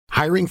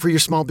Hiring for your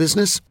small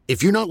business?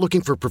 If you're not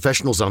looking for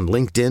professionals on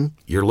LinkedIn,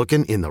 you're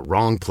looking in the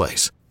wrong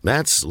place.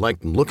 That's like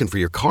looking for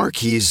your car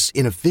keys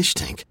in a fish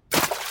tank.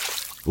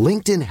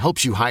 LinkedIn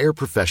helps you hire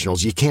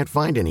professionals you can't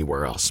find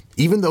anywhere else,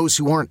 even those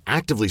who aren't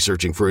actively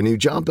searching for a new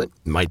job but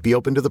might be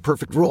open to the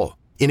perfect role.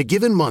 In a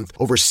given month,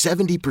 over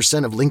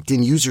 70% of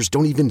LinkedIn users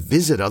don't even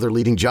visit other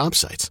leading job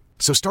sites.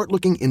 So start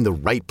looking in the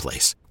right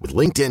place. With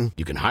LinkedIn,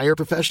 you can hire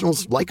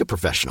professionals like a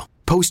professional.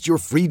 Post your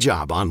free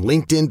job on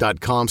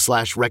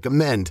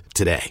linkedin.com/recommend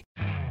today.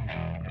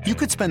 You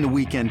could spend the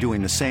weekend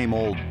doing the same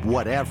old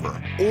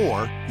whatever,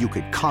 or you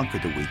could conquer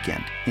the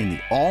weekend in the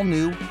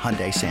all-new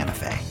Hyundai Santa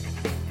Fe.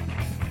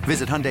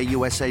 Visit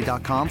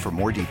HyundaiUSA.com for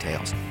more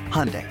details.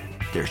 Hyundai,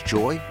 there's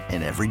joy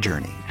in every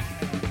journey.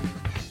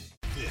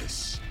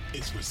 This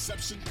is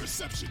Reception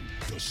Perception,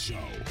 the show.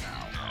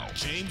 Now,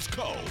 James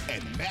Cole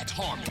and Matt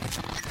Harmon.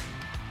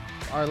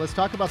 All right, let's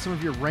talk about some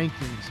of your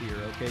rankings here,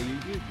 okay? You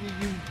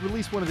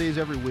release one of these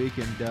every week,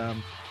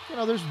 and,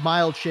 there's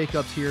mild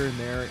shakeups here and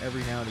there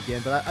every now and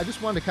again. But I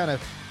just wanted to kind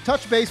of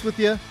touch base with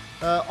you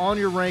on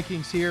your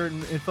rankings here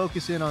and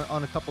focus in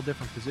on a couple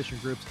different position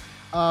groups.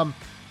 I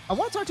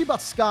want to talk to you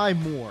about Sky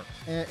Moore.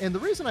 And the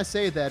reason I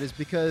say that is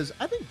because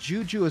I think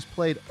Juju has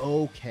played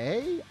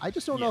okay. I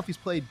just don't know if he's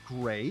played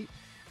great.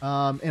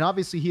 And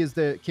obviously he is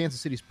the Kansas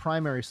City's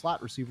primary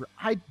slot receiver.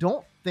 I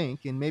don't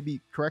think, and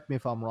maybe correct me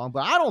if I'm wrong,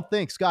 but I don't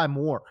think Sky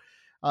Moore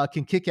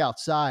can kick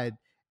outside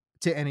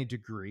to any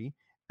degree.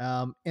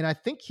 And I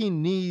think he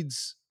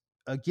needs,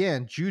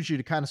 again, Juju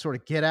to kind of sort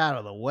of get out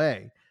of the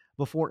way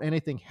before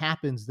anything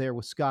happens there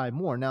with Sky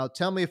Moore. Now,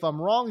 tell me if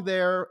I'm wrong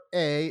there,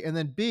 A, and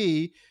then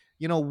B,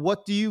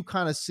 what do you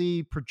kind of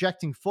see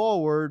projecting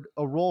forward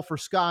a role for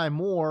Sky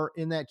Moore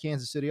in that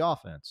Kansas City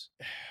offense?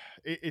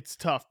 It's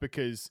tough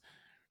because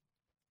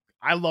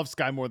I love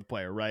Sky Moore, the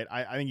player, right?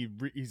 I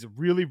think he's a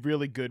really,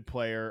 really good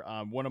player.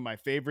 One of my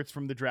favorites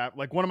from the draft,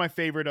 like one of my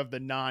favorite of the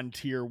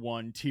non-tier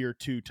 1, tier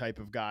 2 type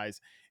of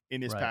guys in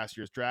this past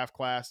year's draft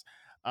class.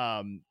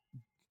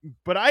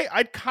 But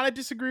I'd kind of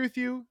disagree with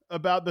you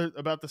about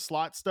the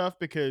slot stuff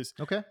because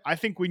I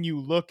think when you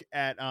look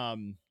at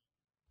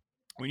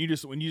when you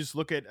just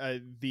look at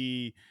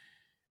the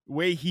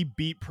way he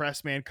beat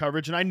press man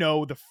coverage, and I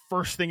know the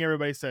first thing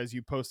everybody says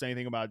you post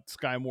anything about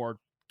Sky Moore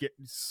get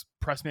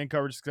press man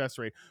coverage success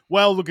rate.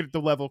 Well, look at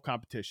the level of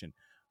competition.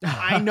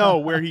 I know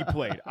where he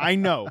played. I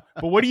know.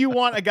 But what do you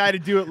want a guy to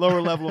do at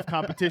lower level of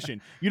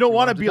competition? You don't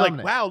want to be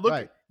like, wow,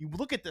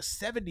 look at the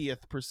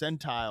 70th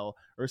percentile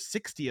or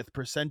 60th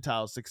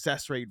percentile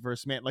success rate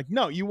versus man. Like,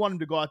 no, you want him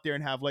to go out there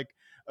and have like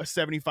a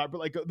 75, but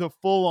like the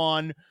full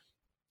on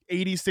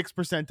 86th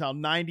percentile,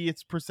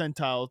 90th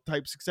percentile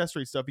type success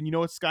rate stuff. And you know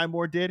what Sky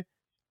Moore did?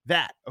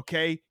 That,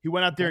 okay? He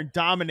went out there and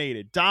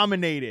dominated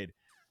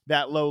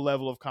that low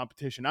level of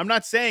competition. I'm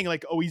not saying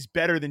like, oh, he's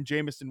better than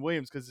Jamison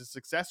Williams because his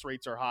success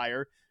rates are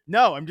higher.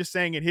 No, I'm just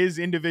saying his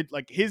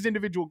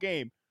individual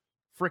game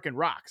freaking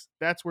rocks.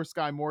 That's where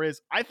Sky Moore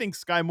is. I think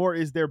Sky Moore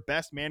is their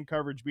best man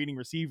coverage beating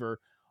receiver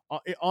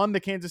on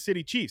the Kansas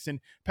City Chiefs. And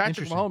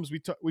Patrick Mahomes, we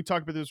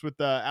talked about this with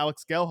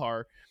Alex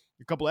Gelhar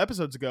a couple of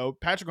episodes ago.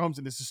 Patrick Mahomes,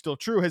 and this is still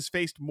true, has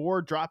faced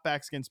more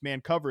dropbacks against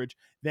man coverage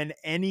than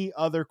any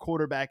other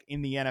quarterback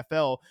in the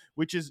NFL,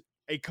 which is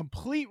a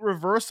complete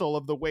reversal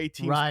of the way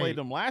teams played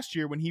him last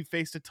year when he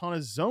faced a ton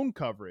of zone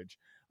coverage.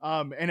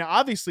 And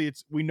obviously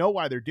we know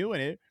why they're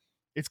doing it.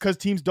 It's because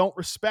teams don't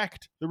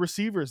respect the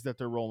receivers that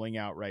they're rolling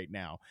out right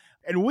now.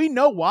 And we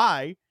know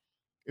why.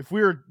 If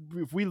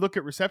we look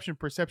at reception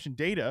perception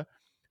data,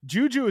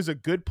 Juju is a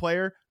good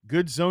player,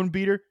 good zone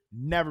beater,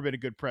 never been a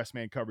good press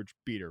man coverage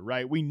beater,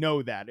 right? We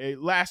know that.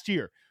 Last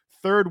year,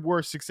 third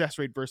worst success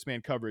rate versus man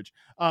coverage.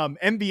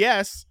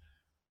 MVS,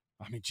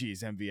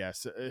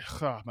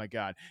 oh my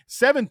God.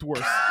 Seventh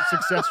worst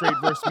success rate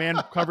versus man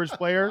coverage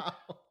player.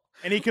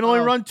 And he can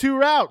only run 2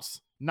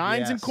 routes,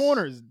 nines and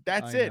corners.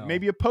 That's it.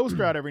 Maybe a post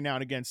route every now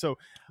and again. So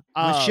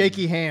with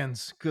shaky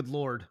hands, good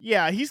Lord.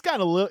 Yeah, he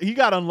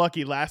got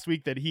unlucky last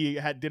week that he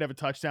did have a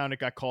touchdown. It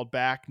got called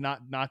back,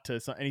 not to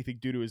anything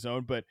due to his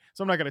own, but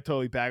so I'm not going to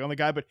totally bag on the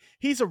guy, but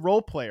he's a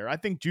role player. I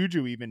think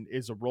Juju even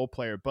is a role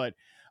player, but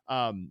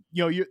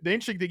the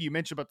interesting thing you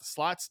mentioned about the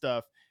slot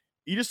stuff,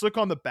 you just look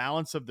on the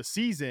balance of the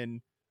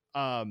season.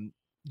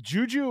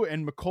 Juju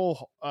and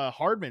McCole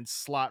Hardman's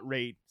slot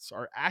rates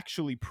are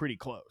actually pretty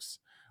close.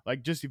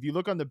 Like, just if you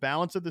look on the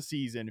balance of the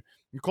season,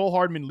 McCole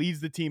Hardman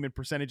leads the team in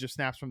percentage of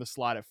snaps from the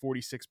slot at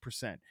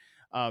 46%.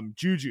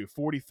 Juju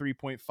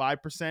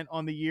 43.5%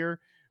 on the year.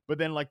 But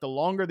then, like, the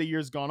longer the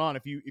year's gone on,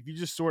 if you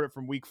just sort it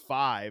from week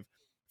 5,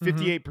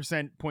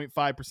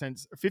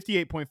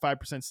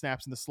 58.5%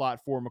 snaps in the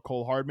slot for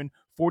McCole Hardman,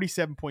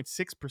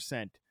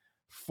 47.6%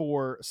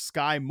 for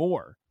Sky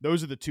Moore.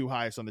 Those are the two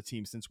highest on the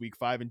team since week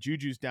 5, and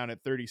Juju's down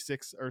at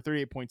 36 or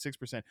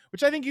 38.6%,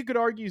 which I think you could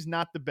argue is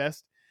not the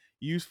best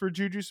use for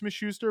Juju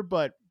Smith-Schuster,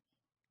 but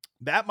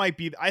that might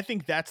be, I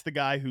think that's the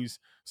guy who's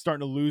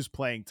starting to lose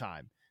playing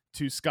time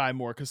to Sky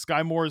Moore, because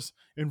Sky Moore's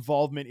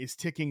involvement is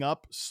ticking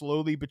up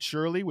slowly but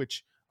surely,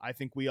 which I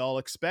think we all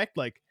expect.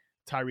 Like,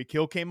 Tyreek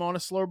Hill came on a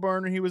slow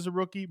burn when he was a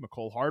rookie.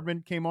 Mecole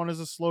Hardman came on as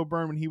a slow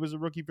burn when he was a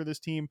rookie for this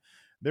team.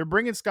 They're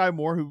bringing Sky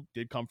Moore, who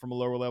did come from a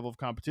lower level of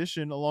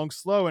competition, along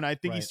slow, and I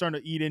think he's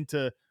starting to eat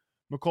into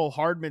Mecole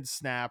Hardman's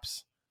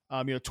snaps.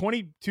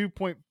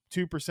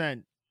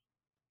 22.2%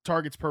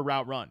 targets per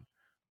route run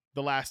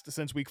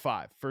since week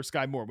 5 for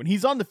Sky Moore. When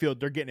he's on the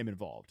field, they're getting him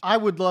involved. I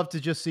would love to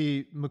just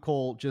see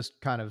Mecole just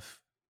kind of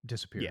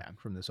disappear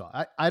from this.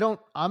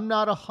 I'm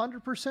not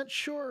 100%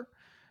 sure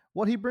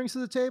what he brings to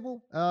the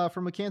table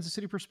from a Kansas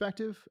City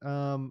perspective.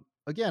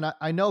 Again,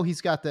 I know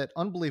he's got that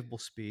unbelievable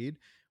speed,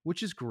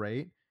 which is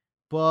great,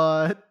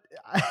 but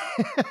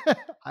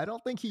I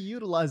don't think he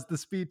utilized the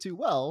speed too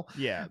well.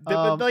 Yeah.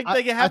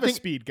 They have a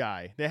speed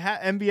guy. They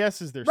have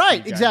MVS is their speed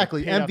right. Guy.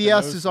 Exactly.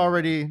 MVS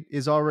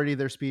is already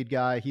their speed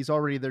guy. He's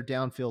already their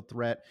downfield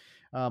threat.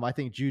 I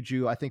think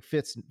Juju,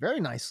 fits very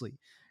nicely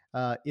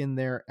in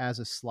there as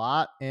a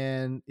slot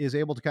and is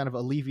able to kind of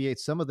alleviate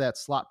some of that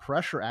slot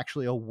pressure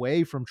actually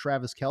away from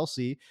Travis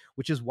Kelce,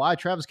 which is why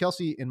Travis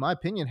Kelce, in my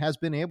opinion, has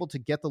been able to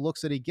get the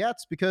looks that he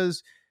gets,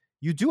 because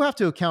you do have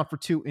to account for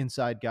 2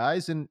 inside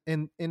guys. And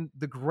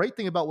the great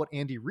thing about what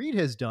Andy Reid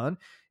has done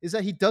is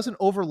that he doesn't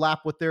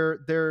overlap with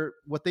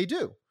what they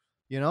do.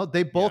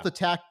 They both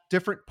attack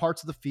different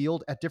parts of the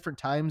field at different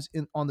times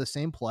on the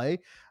same play.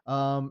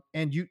 And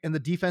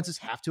the defenses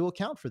have to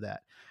account for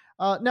that.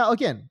 Now,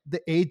 again,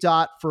 the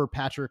ADOT for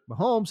Patrick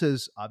Mahomes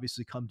has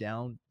obviously come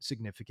down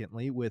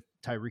significantly with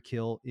Tyreek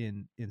Hill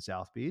in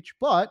South Beach.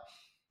 But,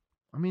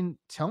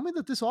 tell me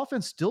that this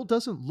offense still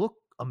doesn't look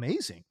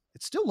amazing.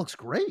 It still looks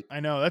great.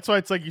 I know. That's why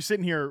it's like you're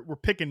sitting here, we're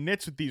picking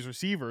nits with these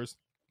receivers.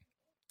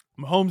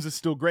 Mahomes is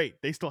still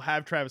great. They still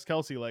have Travis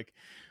Kelce. Like,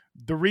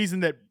 the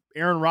reason that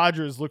Aaron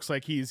Rodgers looks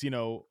like he's,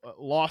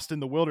 lost in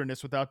the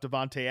wilderness without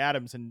Devontae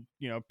Adams, and,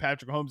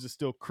 Patrick Mahomes is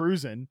still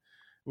cruising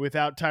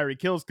without Tyreek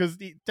Hill, because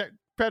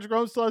Patrick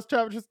Mahomes still has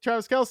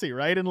Travis Kelce,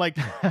 right? And like,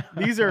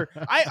 these are,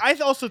 I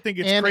also think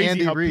it's and crazy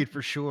Andy how Reid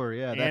for sure.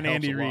 Yeah. And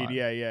Andy Reid.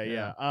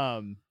 Yeah.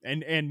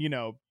 And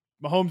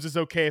Mahomes is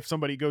okay if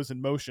somebody goes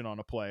in motion on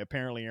a play.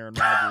 Apparently Aaron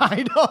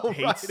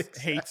Rodgers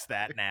hates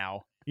that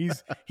now.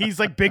 He's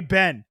like Big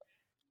Ben.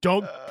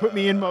 Don't put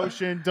me in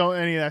motion. Don't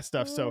any of that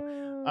stuff. So,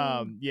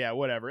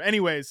 whatever.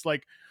 Anyways,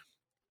 like,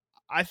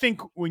 I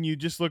think when you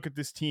just look at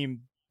this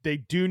team, they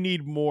do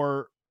need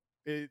more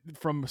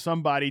from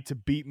somebody to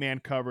beat man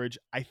coverage.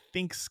 I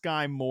think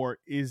Sky Moore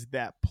is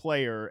that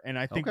player, and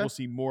I think we'll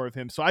see more of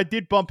him. So I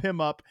did bump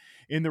him up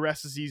in the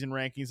rest of the season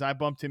rankings. I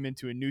bumped him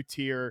into a new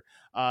tier.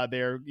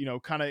 They're,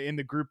 kind of in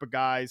the group of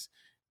guys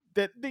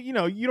that,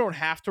 you don't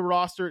have to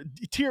roster.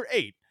 Tier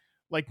 8,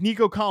 like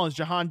Nico Collins,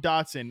 Jahan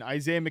Dotson,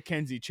 Isaiah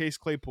McKenzie, Chase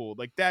Claypool,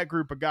 like that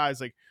group of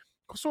guys, like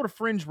sort of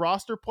fringe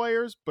roster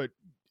players, but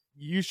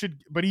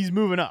he's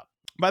moving up.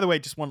 By the way,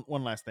 just one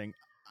last thing.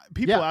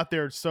 People out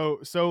there so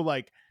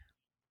like,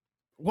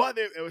 what?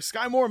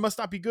 Sky Moore must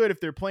not be good if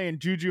they're playing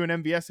Juju and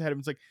MVS ahead of him.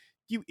 It's like,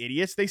 you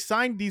idiots. They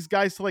signed these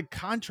guys to like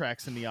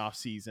contracts in the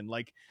offseason.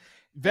 Like,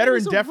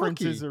 veteran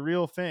deference is a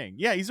real thing.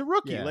 Yeah, he's a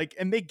rookie. Yeah. Like,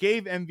 and they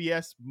gave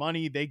MVS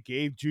money. They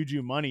gave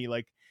Juju money.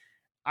 Like,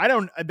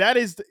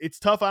 it's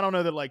tough. I don't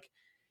know that like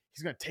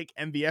he's going to take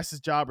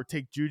MVS's job or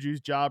take Juju's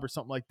job or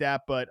something like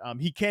that. But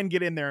he can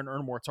get in there and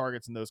earn more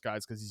targets than those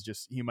guys,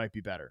 because he might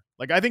be better.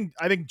 Like, I think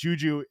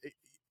Juju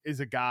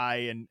is a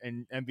guy,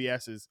 and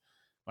MVS is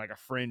like a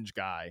fringe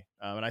guy.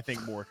 And I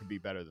think Moore could be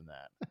better than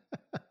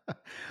that.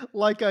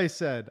 Like I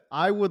said,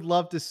 I would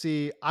love to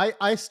see,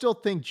 I still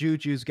think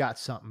Juju's got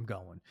something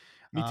going.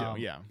 Me too.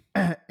 Yeah.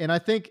 And I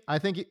think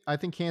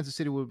Kansas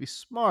City would be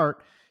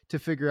smart to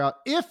figure out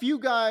if you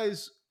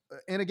guys,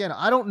 and again,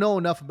 I don't know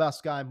enough about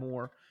Sky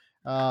Moore.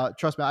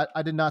 Trust me,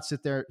 I did not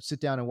sit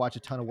down and watch a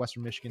ton of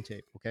Western Michigan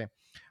tape. Okay.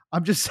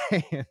 I'm just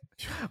saying,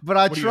 but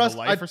I trust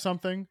or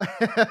something,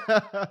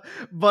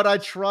 but I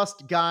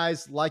trust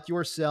guys like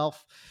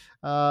yourself,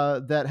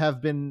 that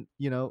have been,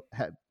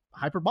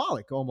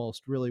 hyperbolic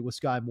almost really with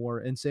Sky Moore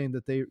and saying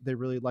that they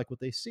really like what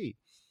they see.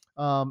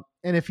 And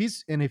if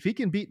he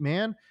can beat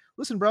man,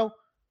 listen, bro,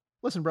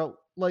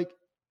 like,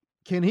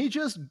 can he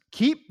just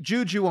keep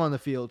Juju on the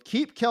field,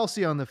 keep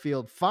Kelce on the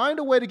field, find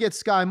a way to get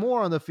Sky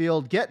Moore on the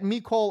field, get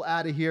Mecole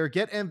out of here,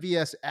 get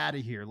MVS out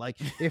of here. Like,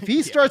 if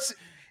he starts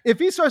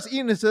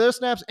eating into their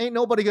snaps, ain't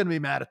nobody going to be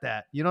mad at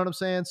that. You know what I'm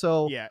saying?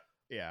 So yeah.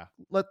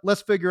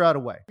 Let's figure out a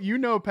way.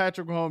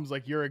 Patrick Mahomes,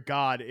 like, you're a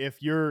god.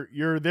 If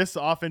this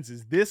offense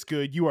is this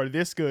good, you are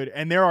this good.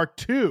 And there are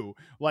 2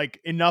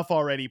 like enough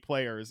already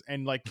players.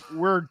 And like,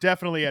 we're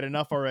definitely at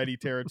enough already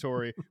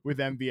territory with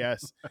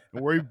MVS.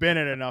 And we've been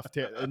at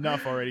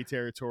enough already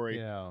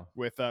territory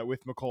with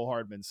Mecole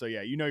Hardman. So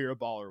yeah, you're a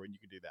baller when you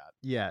can do that.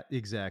 Yeah,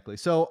 exactly.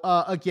 So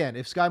again,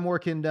 if Sky Moore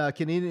can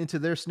eat into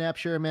their snap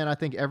share, man, I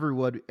think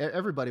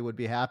everybody would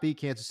be happy.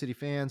 Kansas City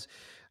fans,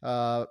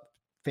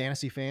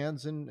 fantasy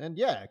fans, and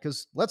yeah,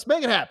 because let's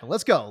make it happen.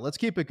 Let's go. Let's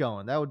keep it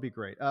going. That would be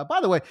great. By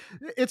the way,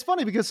 it's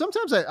funny because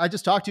sometimes I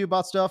just talk to you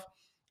about stuff,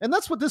 and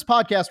that's what this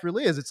podcast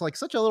really is. It's like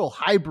such a little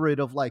hybrid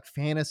of like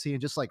fantasy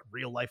and just like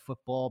real life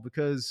football,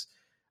 because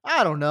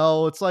I don't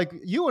know. It's like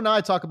you and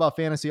I talk about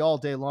fantasy all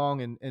day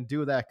long and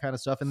do that kind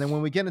of stuff. And then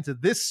when we get into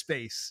this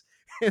space,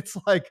 it's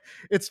like,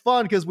 it's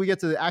fun because we get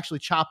to actually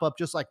chop up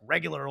just like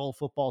regular old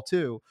football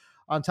too,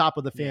 on top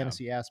of the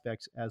fantasy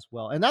aspects as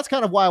well. And that's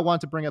kind of why I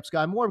want to bring up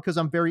Sky Moore, because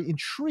I'm very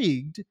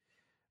intrigued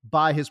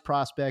by his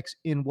prospects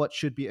in what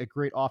should be a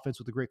great offense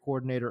with a great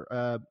coordinator,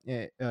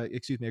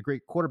 a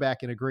great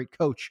quarterback and a great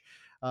coach.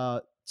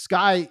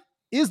 Sky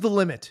is the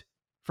limit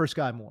for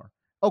Sky Moore.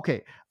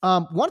 Okay.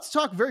 Want to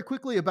talk very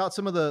quickly about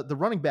some of the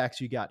running backs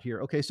you got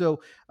here. Okay.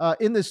 So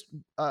in this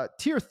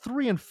tier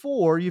 3 and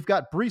 4, you've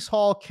got Breece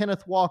Hall,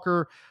 Kenneth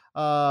Walker,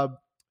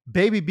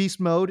 baby beast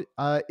mode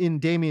in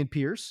Dameon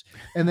Pierce,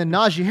 and then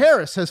Najee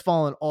Harris has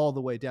fallen all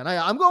the way down.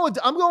 I'm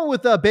going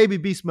with baby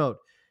beast mode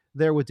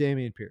there with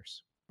Dameon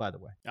Pierce, by the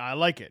way. I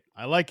like it.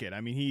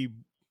 I mean, he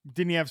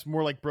didn't have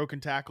more like broken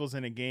tackles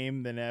in a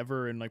game than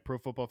ever in like Pro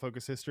Football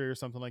Focus history or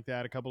something like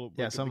that. A couple of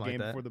something the game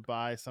like that before the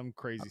bye, some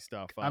crazy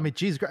stuff. I mean,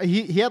 geez,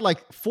 he had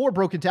like 4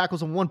 broken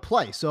tackles in one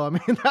play. So I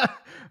mean,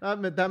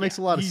 that makes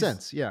a lot of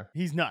sense. Yeah,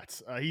 he's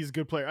nuts. He's a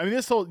good player. I mean,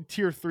 this whole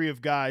tier 3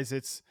 of guys,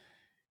 it's,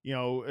 you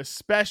know,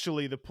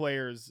 especially the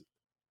players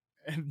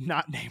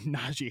not named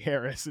Najee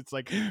Harris. It's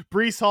like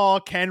Breece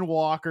Hall, Ken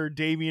Walker,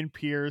 Dameon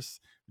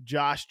Pierce,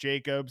 Josh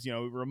Jacobs, you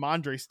know,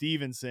 Ramondre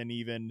Stevenson,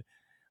 even.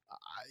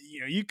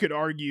 You know, you could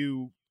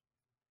argue,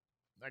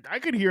 like I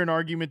could hear an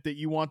argument that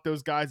you want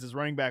those guys as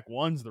running back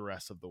ones the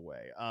rest of the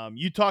way.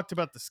 You talked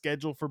about the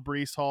schedule for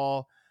Breece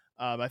Hall.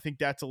 I think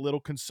that's a little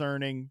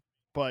concerning,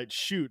 but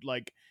shoot,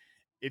 like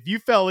if you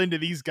fell into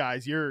these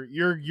guys,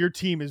 your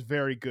team is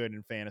very good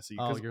in fantasy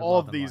because all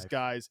of these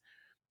guys.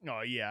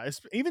 Oh yeah,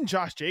 even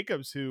Josh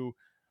Jacobs, who,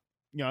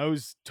 you know, it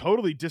was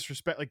totally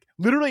disrespect. Like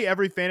literally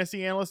every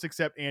fantasy analyst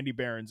except Andy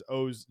Behrens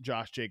owes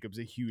Josh Jacobs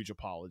a huge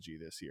apology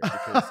this year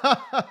because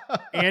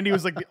Andy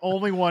was like the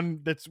only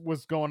one that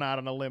was going out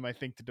on a limb, I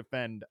think, to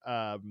defend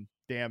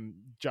damn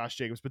Josh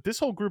Jacobs. But this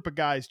whole group of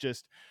guys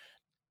just,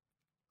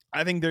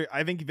 I think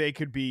they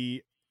could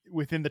be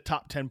within the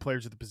top 10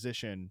 players of the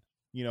position,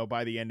 you know,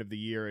 by the end of the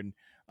year. And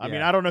I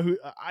mean, I don't know who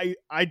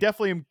I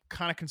definitely am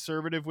kind of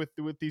conservative with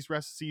these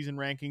rest of season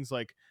rankings.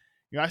 Like,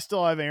 you know, I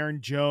still have Aaron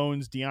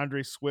Jones,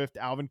 DeAndre Swift,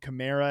 Alvin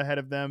Kamara ahead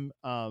of them.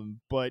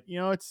 But you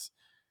know, it's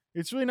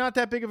really not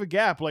that big of a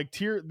gap. Like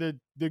the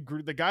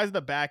guys in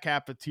the back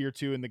half of tier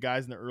 2 and the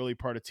guys in the early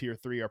part of tier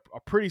 3 are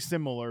pretty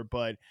similar,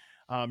 but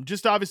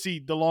just obviously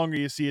the longer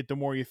you see it, the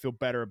more you feel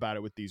better about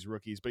it with these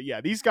rookies. But yeah,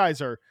 these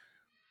guys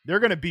they're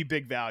going to be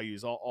big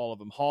values, all of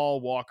them. Hall,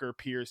 Walker,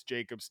 Pierce,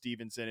 Jacobs,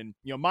 Stevenson, and,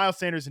 you know, Miles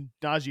Sanders and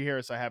Najee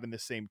Harris I have in the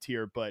same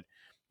tier, but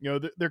you know,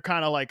 they're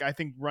kind of like, I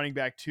think, running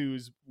back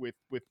 2s with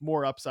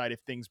more upside if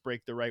things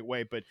break the right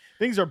way. But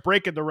things are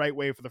breaking the right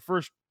way for the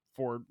first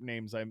 4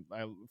 names, 4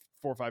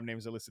 or 5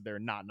 names I listed there,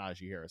 not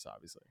Najee Harris,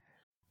 obviously.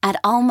 At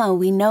Alma,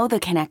 we know the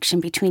connection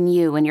between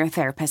you and your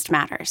therapist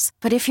matters.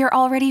 But if you're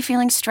already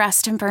feeling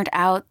stressed and burnt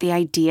out, the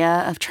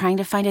idea of trying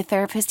to find a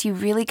therapist you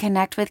really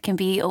connect with can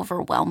be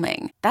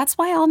overwhelming. That's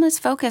why Alma's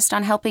focused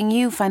on helping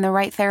you find the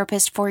right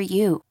therapist for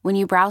you. When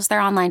you browse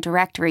their online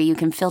directory, you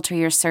can filter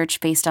your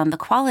search based on the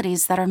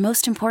qualities that are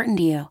most important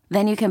to you.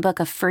 Then you can book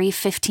a free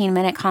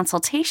 15-minute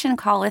consultation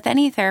call with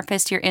any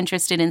therapist you're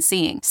interested in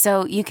seeing,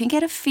 so you can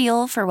get a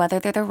feel for whether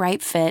they're the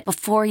right fit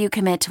before you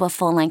commit to a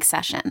full-length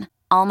session.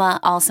 Alma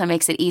also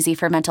makes it easy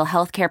for mental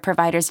health care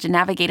providers to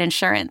navigate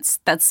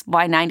insurance. That's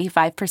why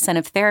 95%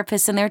 of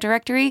therapists in their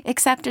directory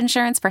accept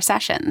insurance for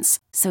sessions,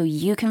 so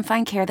you can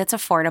find care that's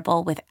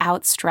affordable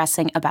without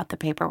stressing about the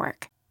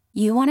paperwork.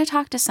 You want to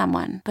talk to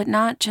someone, but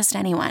not just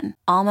anyone.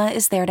 Alma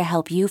is there to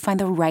help you find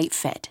the right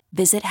fit.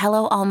 Visit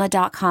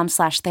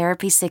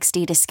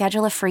helloalma.com/therapy60 to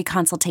schedule a free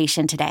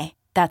consultation today.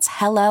 That's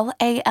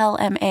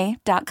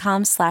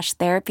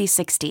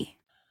helloalma.com/therapy60.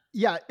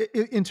 Yeah,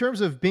 in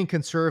terms of being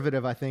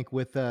conservative, I think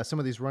with some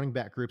of these running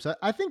back groups,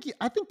 I think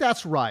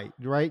that's right?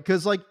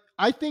 Because like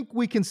I think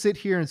we can sit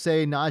here and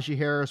say Najee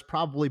Harris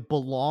probably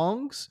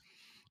belongs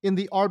in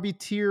the RB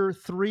tier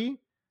 3.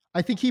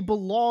 I think he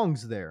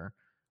belongs there.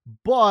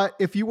 But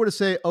if you were to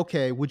say,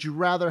 okay, would you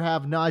rather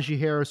have Najee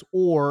Harris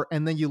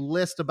and then you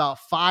list about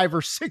 5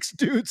 or 6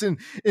 dudes in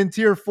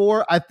tier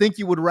 4, I think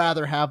you would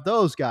rather have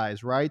those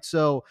guys, right?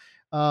 So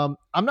I'm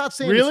not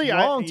saying really it's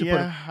wrong to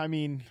put. I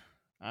mean,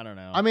 I don't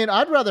know. I mean,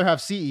 I'd rather have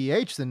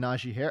CEH than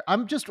Najee Harris.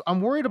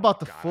 I'm worried about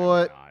the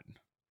foot.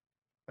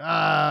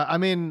 I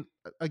mean,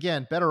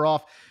 again, better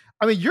off.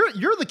 I mean,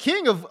 you're the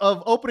king of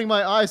opening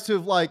my eyes to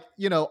like,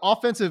 you know,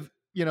 offensive,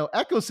 you know,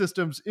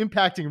 ecosystems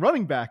impacting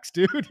running backs,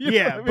 dude.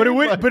 Yeah, but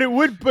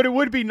it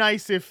would be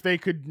nice if they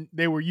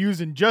were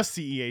using just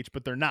CEH,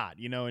 but they're not,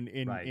 you know,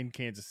 in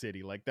Kansas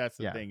City. Like that's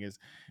the thing is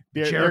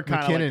Jerick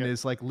McKinnon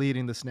is like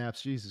leading the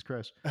snaps. Jesus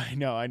Christ. I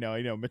know.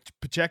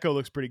 Pacheco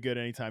looks pretty good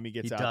anytime he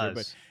gets out there,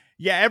 but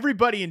yeah,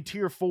 everybody in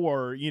tier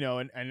 4, you know,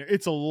 and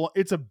it's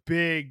a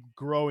big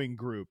growing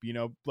group, you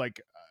know,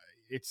 like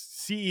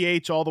it's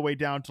CEH all the way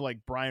down to like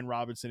Brian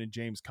Robinson and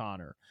James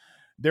Conner.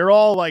 They're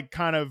all like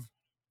kind of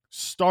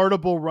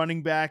startable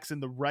running backs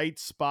in the right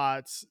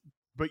spots,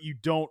 but you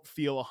don't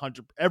feel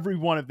 100. Every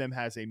one of them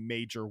has a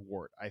major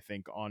wart, I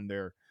think, on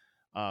their,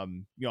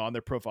 you know, on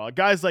their profile.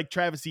 Guys like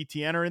Travis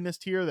Etienne are in this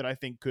tier that I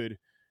think could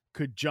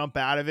could jump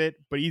out of it,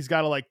 but he's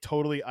got to like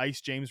totally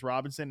ice James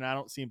Robinson, and I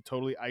don't see him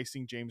totally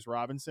icing James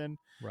Robinson.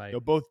 Right. You know,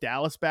 both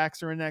Dallas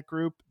backs are in that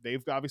group.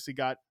 They've obviously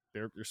got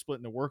they're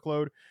splitting the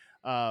workload.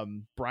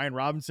 Brian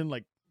Robinson,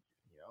 like,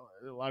 you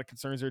know, a lot of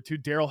concerns there too.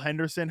 Darrell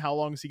Henderson, how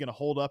long is he going to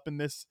hold up in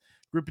this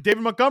group? But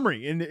David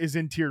Montgomery is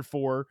in tier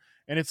 4,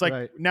 and it's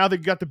like now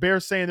they've got the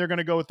Bears saying they're going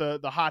to go with the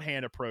hot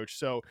hand approach.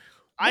 So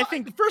I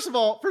think first of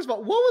all,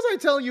 what was I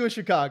telling you in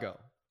Chicago?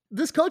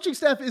 This coaching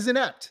staff is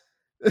inept.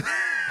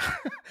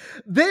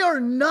 They are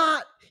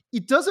not.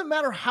 It doesn't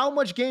matter how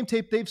much game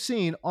tape they've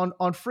seen on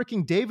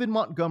freaking David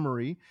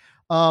Montgomery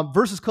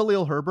versus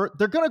Khalil Herbert.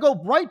 They're going to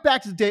go right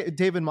back to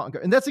David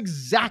Montgomery, and that's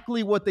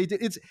exactly what they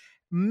did. It's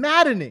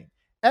maddening.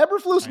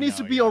 Eberflus needs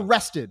to be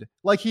arrested.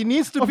 Like, he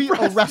needs to be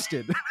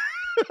arrested.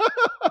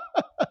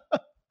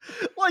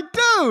 Like,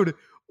 dude,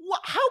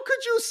 how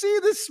could you see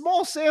this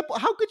small sample?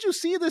 How could you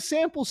see this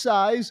sample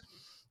size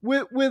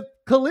with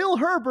Khalil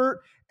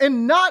Herbert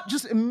and not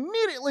just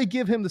immediately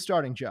give him the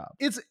starting job?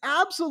 It's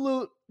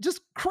absolute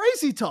just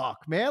crazy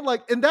talk, man.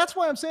 Like, and that's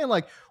why I'm saying,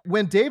 like,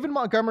 when David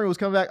Montgomery was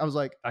coming back, I was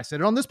like, I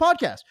said it on this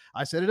podcast.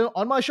 I said it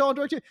on my show on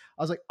Direct TV.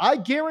 I was like, I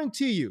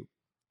guarantee you,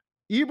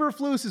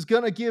 Eberflus is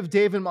going to give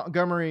David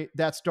Montgomery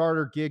that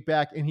starter gig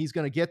back, and he's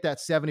going to get that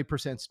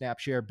 70% snap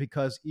share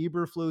because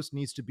Eberflus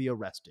needs to be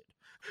arrested.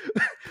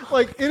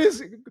 Like, it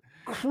is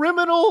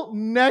criminal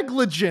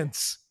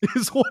negligence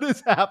is what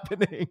is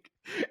happening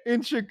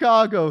in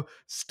Chicago.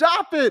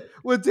 Stop it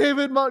with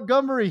David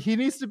Montgomery. He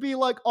needs to be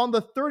like on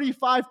the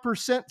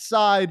 35%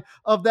 side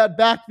of that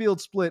backfield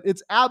split.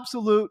 It's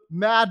absolute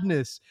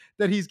madness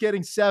that he's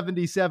getting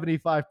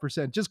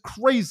 70-75%. Just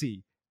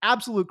crazy.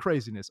 Absolute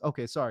craziness.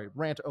 Okay, sorry.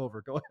 Rant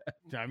over. Go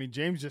ahead. I mean,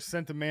 James just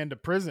sent the man to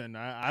prison.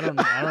 I don't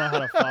know how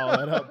to follow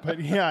that up,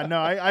 but yeah, no,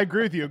 I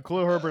agree with you.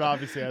 Khalil Herbert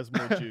obviously has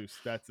more juice.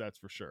 That's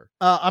for sure.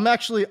 I'm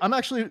actually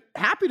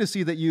happy to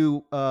see that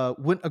you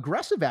went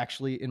aggressive.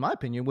 Actually, in my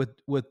opinion,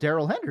 with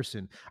Darrell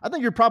Henderson. I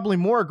think you're probably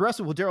more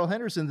aggressive with Darrell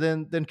Henderson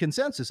than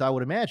consensus. I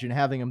would imagine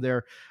having him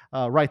there,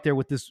 right there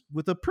with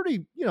a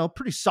pretty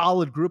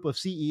solid group of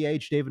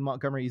CEH, David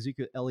Montgomery,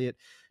 Ezekiel Elliott,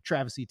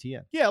 Travis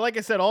Etienne. Yeah, like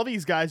I said, all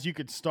these guys you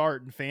could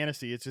start in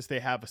fantasy. It's just they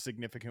have a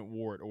significant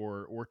wart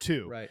or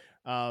two. Right.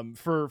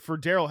 For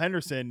Darrell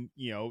Henderson,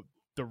 you know,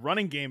 the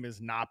running game has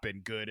not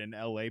been good in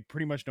LA,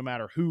 pretty much no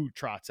matter who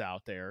trots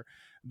out there.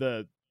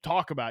 The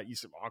talk about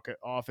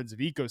offensive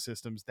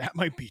ecosystems, that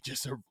might be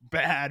just a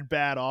bad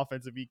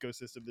offensive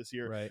ecosystem this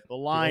year. Right. The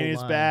line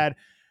is bad.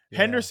 Yeah.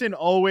 Henderson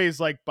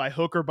always, like by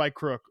hook or by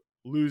crook,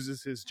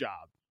 loses his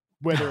job,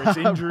 whether it's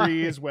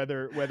injuries,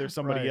 whether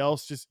somebody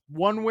else, just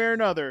one way or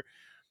another.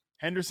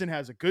 Henderson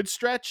has a good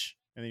stretch,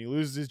 and then he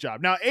loses his job.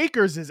 Now,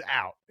 Akers is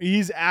out.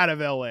 He's out of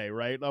LA,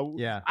 right?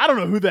 Yeah. I don't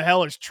know who the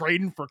hell is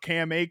trading for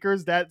Cam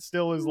Akers. That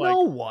still is like...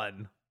 No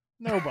one.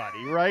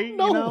 Nobody, right?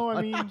 No you know, one.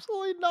 I mean,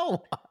 absolutely no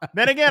one.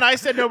 Then again, I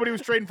said nobody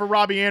was trading for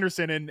Robbie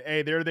Anderson, and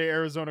hey, they're the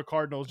Arizona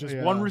Cardinals. Just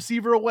one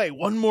receiver away.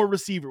 One more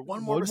receiver.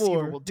 One more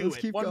receiver will do Let's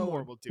it. Keep one going.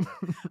 more will do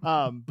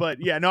it.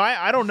 But yeah, no,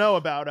 I don't know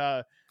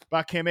about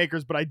Cam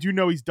Akers, but I do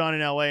know he's done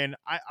in LA, and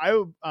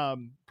I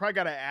probably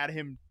got to add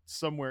him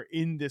somewhere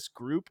in this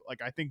group.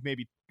 Like, I think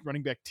maybe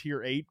running back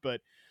tier 8,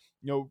 but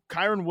you know,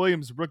 Kyron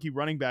Williams, rookie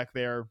running back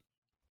there,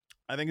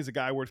 I think is a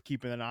guy worth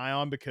keeping an eye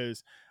on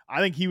because I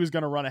think he was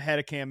going to run ahead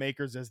of Cam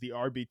Akers as the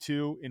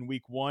RB2 in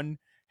week 1.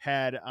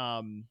 Had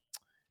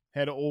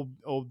old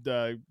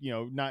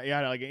not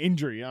like an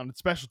injury on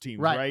special teams,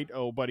 right?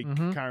 Oh, buddy,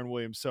 Kyron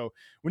Williams. So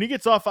when he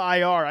gets off of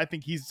IR, I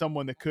think he's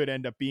someone that could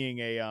end up being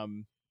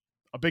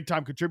a big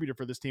time contributor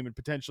for this team and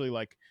potentially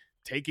like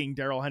taking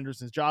Darrell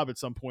Henderson's job at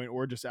some point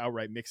or just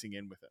outright mixing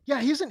in with him.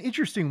 Yeah, he's an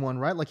interesting one,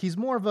 right? Like, he's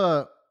more of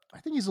I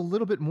think he's a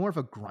little bit more of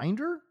a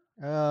grinder.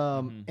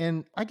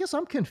 And I guess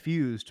I'm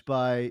confused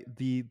by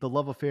the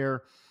love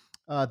affair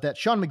that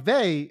Sean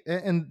McVay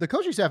and the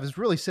coaching staff has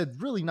really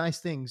said really nice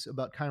things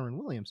about Kyron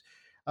Williams.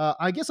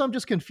 I guess I'm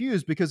just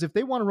confused because if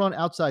they want to run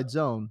outside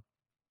zone,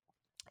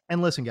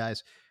 and listen,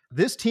 guys,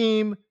 this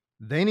team,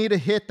 they need to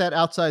hit that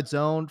outside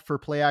zone for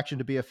play action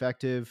to be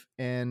effective.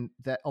 And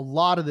that a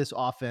lot of this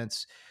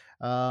offense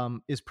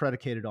is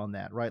predicated on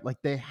that, right?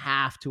 Like, they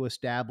have to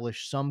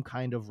establish some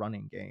kind of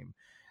running game.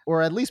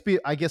 Or at least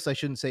I guess I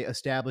shouldn't say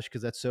established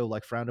because that's so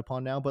like frowned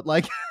upon now, but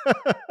like,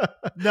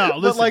 no,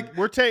 listen, like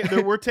we're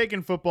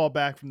taking football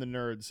back from the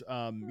nerds.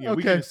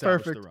 We can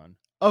establish the run.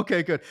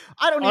 Okay, good.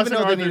 I don't even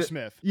know they need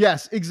Smith.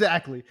 Yes,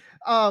 exactly.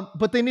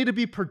 But they need to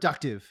be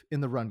productive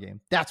in the run game.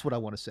 That's what I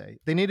want to say.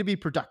 They need to be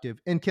productive.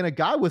 And can a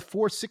guy with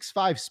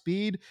 4.65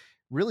 speed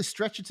really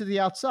stretch it to the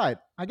outside?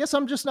 I guess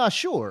I'm just not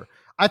sure.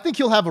 I think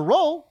he'll have a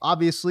role,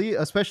 obviously,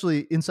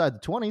 especially inside the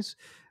 20s.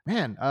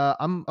 man,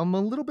 I'm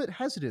a little bit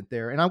hesitant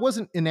there, and I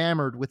wasn't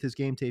enamored with his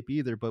game tape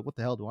either. But what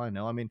the hell do I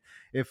know? I mean,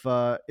 if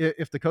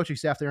the coaching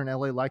staff there in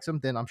LA likes him,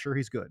 then I'm sure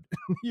he's good.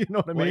 You know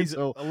what I Well, mean? he's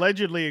So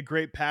allegedly a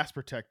great pass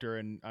protector,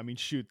 and I mean,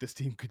 shoot, this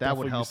team could that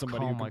would definitely help. use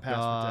somebody Oh who my can pass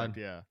God. protect.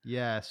 Yeah.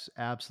 Yes,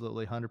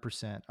 absolutely,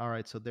 100%. All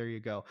right, so there you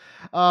go.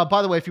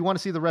 By the way, if you want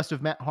to see the rest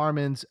of Matt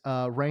Harmon's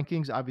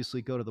rankings,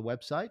 obviously go to the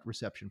website,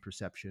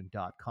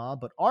 receptionperception.com.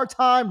 But our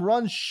time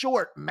runs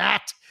short,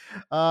 Matt.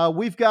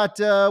 We've got,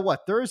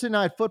 Thursday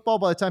Night Football.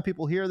 By the time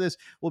people hear this,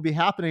 will be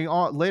happening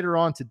later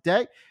on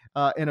today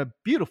in a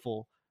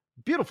beautiful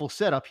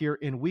setup here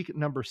in week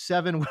number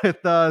 7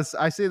 with us.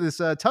 I say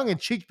this tongue in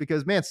cheek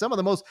because, man, some of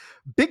the most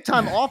big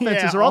time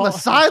offenses are on the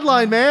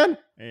sideline, man.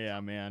 Yeah,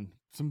 man.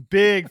 Some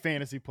big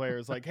fantasy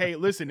players. Like, hey,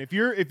 listen, if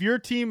your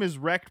team is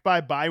wrecked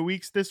by bye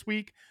weeks this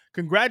week,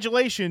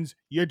 congratulations,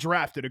 you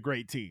drafted a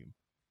great team.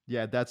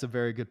 Yeah, that's a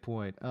very good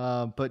point.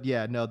 But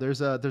yeah, no,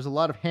 there's a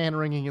lot of hand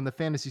wringing in the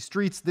fantasy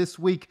streets this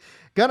week.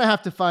 Gonna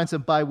have to find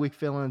some bye week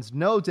fill-ins,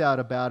 no doubt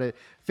about it.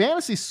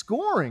 Fantasy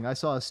scoring, I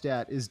saw a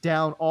stat, is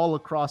down all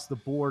across the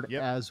board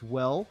as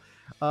well.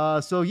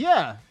 So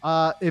yeah,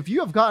 if you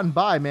have gotten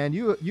by, man,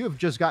 you have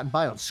just gotten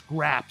by on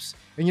scraps.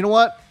 And you know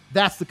what?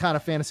 That's the kind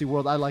of fantasy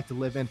world I like to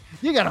live in.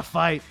 You gotta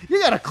fight,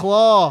 you gotta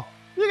claw,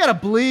 you gotta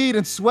bleed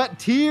and sweat and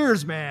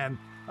tears, man.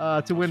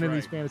 To win in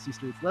these fantasy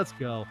streets. Let's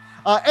go.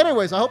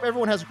 Anyways, I hope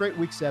everyone has a great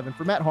week 7.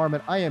 For Matt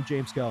Harmon, I am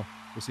James Coe.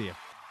 We'll see you.